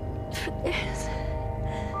this.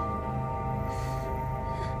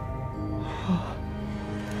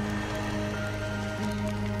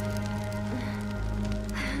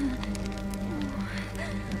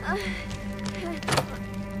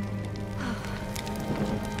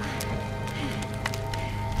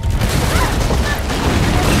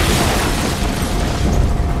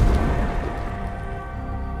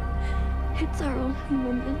 It's our only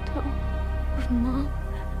memento of Mom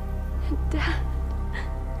and Dad.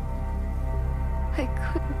 I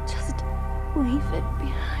couldn't just leave it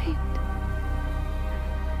behind.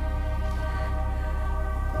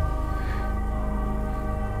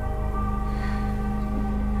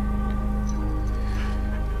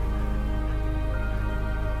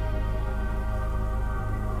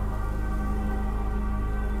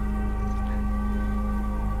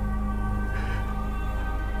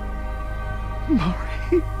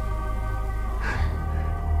 Mori.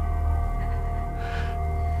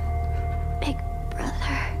 Big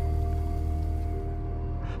brother.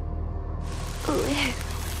 Live.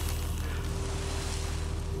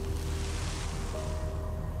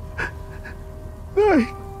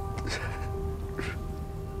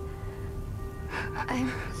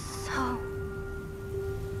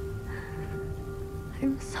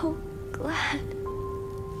 I'm so glad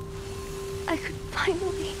I could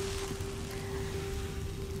finally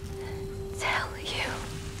tell you.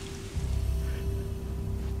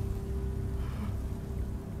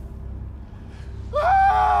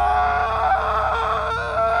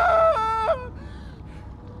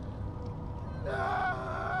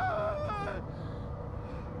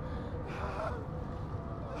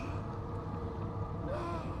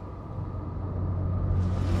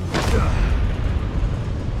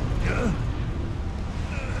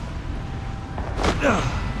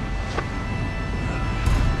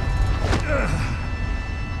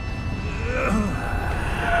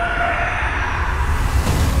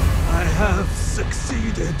 I have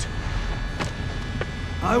succeeded.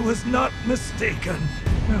 I was not mistaken.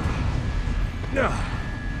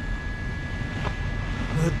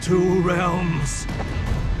 The two realms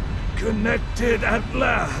connected at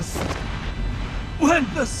last. When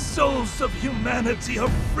the souls of humanity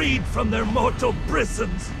are freed from their mortal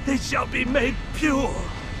prisons, they shall be made pure.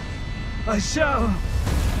 I shall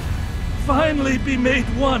finally be made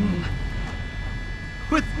one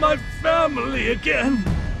with my family again.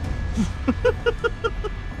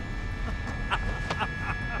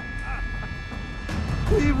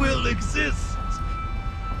 We will exist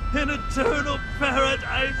in eternal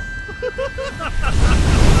paradise,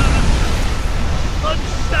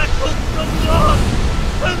 unshackled from loss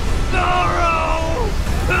and sorrow.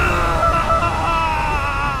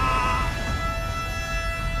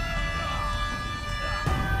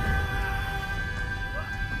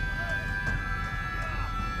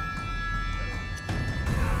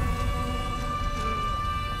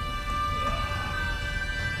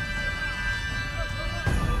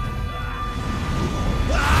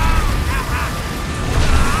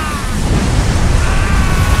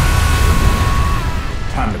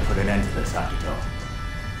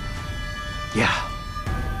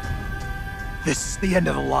 This is the end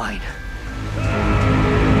of the line.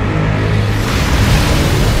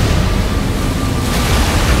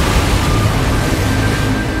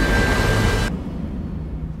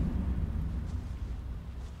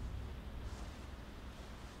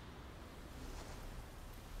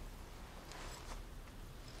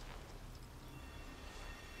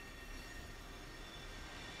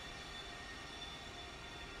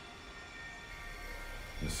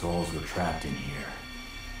 The souls were trapped in here.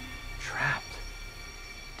 Trapped?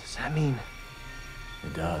 Does that mean...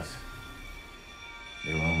 It does.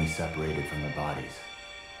 They were only separated from their bodies.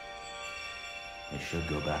 They should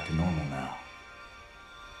go back to normal now.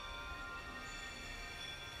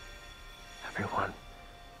 Everyone.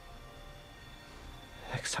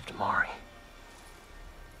 Except Mari.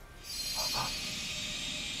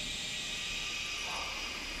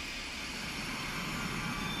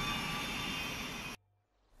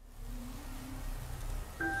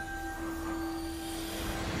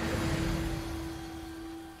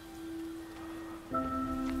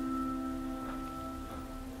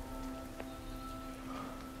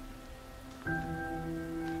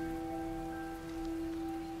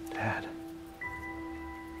 Dad.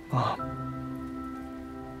 Mom.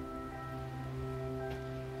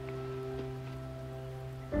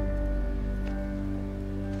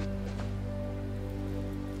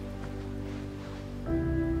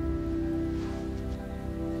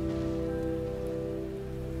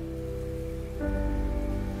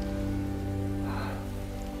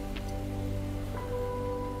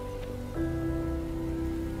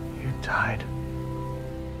 You died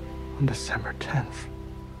on December 10th.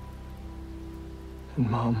 And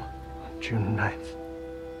Mom, on June 9th.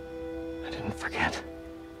 I didn't forget.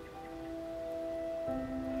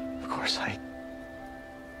 Of course, I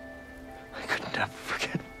could never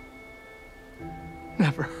forget.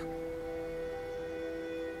 Never.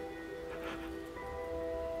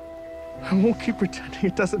 I won't keep pretending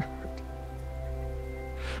it doesn't hurt.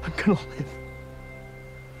 I'm gonna live.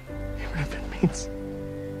 Even if it means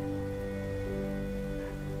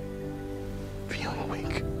feeling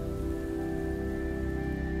weak.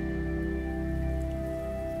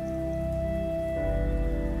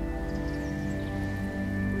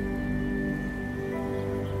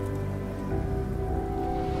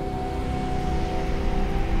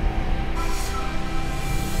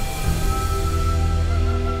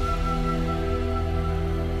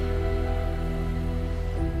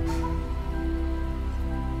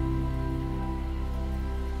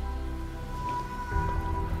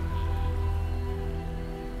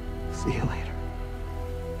 See you later.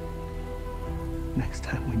 Next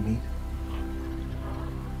time we meet,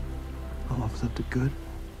 I'll have lived a good,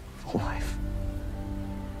 full life.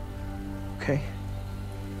 Okay?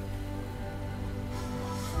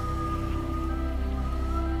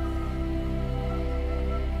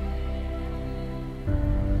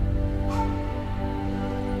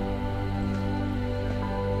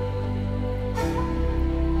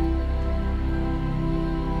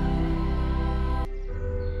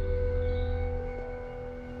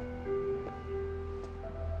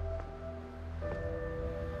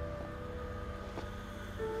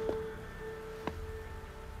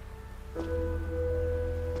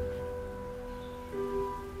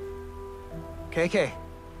 KK.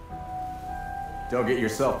 Don't get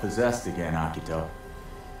yourself possessed again, Akito.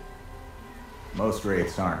 Most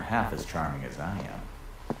wraiths aren't half as charming as I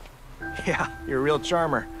am. Yeah, you're a real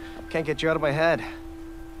charmer. Can't get you out of my head.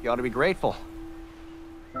 You ought to be grateful.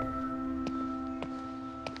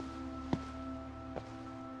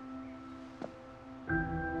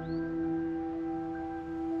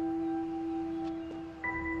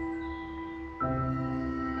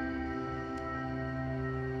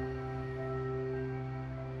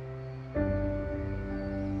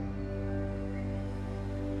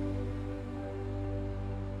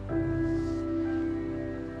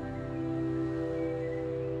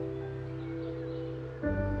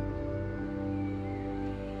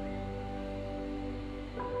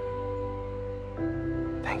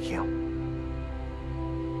 Thank you.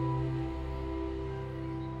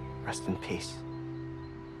 Rest in peace,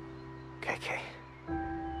 KK.